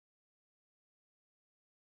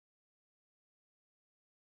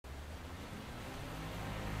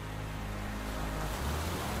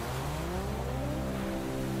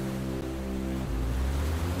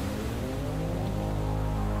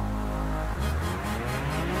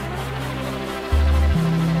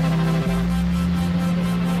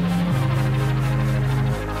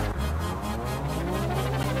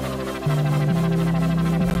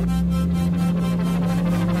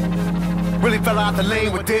out the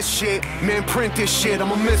lane with this shit. Man, print this shit,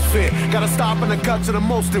 I'm a misfit. Gotta stop in the guts of the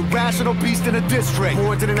most irrational beast in the district.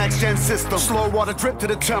 Born to the next gen system. Slow water drip to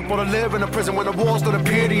the temple. To live in a prison when the walls don't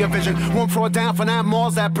appear to your vision. One floor down from that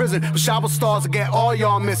mall's that prison. But shower stars to get all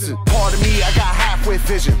y'all missing. Part of me, I got halfway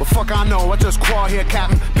vision. But fuck I know, I just crawl here,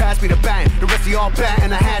 Captain. Pass me the bang. The rest of y'all bat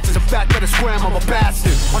and the hatch is a fact that it's scram, I'm a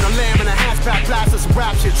bastard. On the lamb and a hatchback blasting some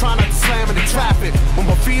rap shit. Try not to slam in the traffic. When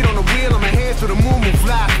my feet on the wheel and my hands to the moon move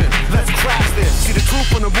laughing. Let's crash this. See the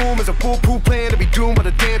truth in the room is a foolproof plan to be doomed by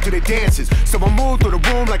the damn to their dances. So I move through the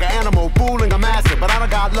room like an animal, fooling a master. But I don't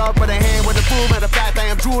got love for the hand with the boom. Matter of fact, I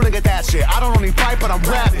am drooling at that shit. I don't only bite, but I'm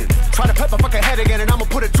rapping. Try to pet my fucking head again, and I'ma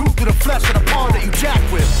put a tooth through the flesh of the pawn that you jack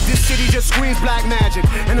with. This city just screams black magic,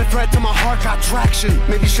 and the threat to my heart got traction.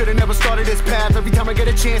 Maybe should've never started this path. Every time I get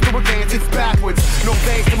a chance to advance, it's backwards. No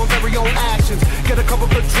thanks to my very own actions. Get a couple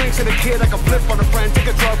good drinks and a kid, I can flip on a friend. Take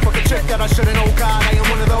a drug, fuck a chick that I shouldn't know. God, I am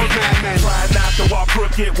one of those madmen. Try not to walk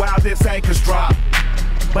crooked while this anchor's drop.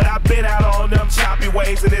 But I've been out on them choppy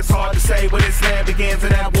ways, and it's hard to say when this land begins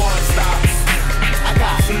and that one stops. I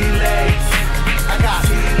got sea legs, I got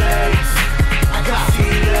sea legs, I got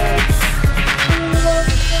sea legs.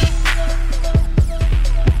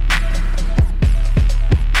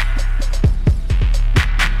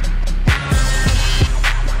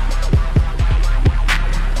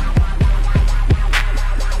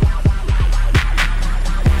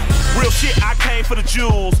 For the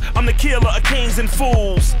jewels, I'm the killer of kings and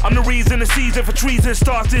fools. I'm the reason the season for treason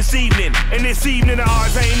starts this evening. And this evening the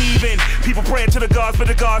odds ain't even. People praying to the gods, but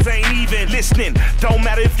the gods ain't even listening. Don't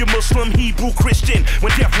matter if you're Muslim, Hebrew, Christian.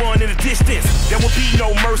 When death run in the distance, there will be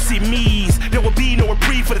no mercy me's. There will be no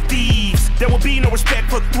reprieve for the thieves. There will be no respect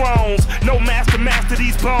for thrones. No master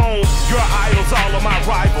these bones. Your idols, all of my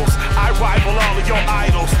rivals. I rival all of your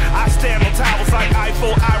idols. I stand on towers like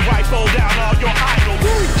Eiffel. I rifle down all your idols.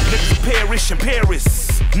 Niggas perish in Paris.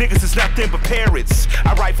 Niggas is nothing but parrots.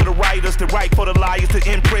 I write for the writers, to write for the liars, to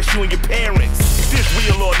impress you and your parents. Is this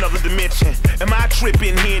real or another dimension? Am I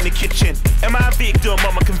tripping here in the kitchen? Am I a victim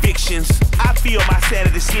of my convictions? I feel my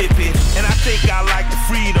sanity slipping, and I think I like the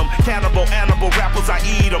freedom. Cannibal, animal rappers, I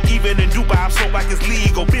eat them. Even in Dubai, I'm so like it's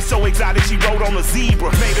legal. Bitch so exotic, she rode on a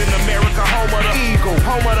zebra. Made in America, home of the eagle,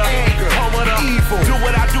 home of the anger, home of the evil. Do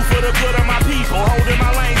what I do for the good of my people. Holding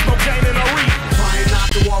my lane, smoke chain and a reef. Trying not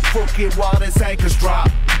to walk crooked while this anchors drop.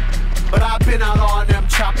 But I've been out on them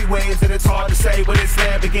choppy waves, and it's hard to say when this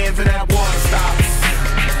land begins and that one stops.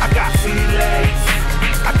 I got sea legs,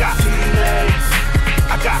 I got sea legs,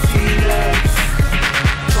 I got sea legs.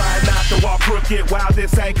 Trying not to walk crooked while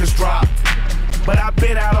this anchor's drop. But I've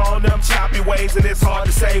been out on them choppy waves, and it's hard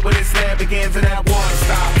to say when this land begins and that one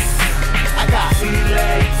stops. I got sea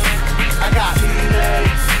legs, I got sea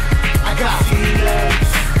legs, I got sea legs.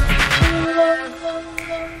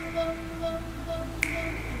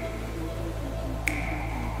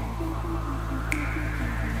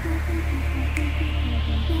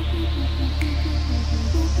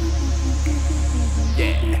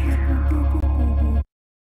 Yeah.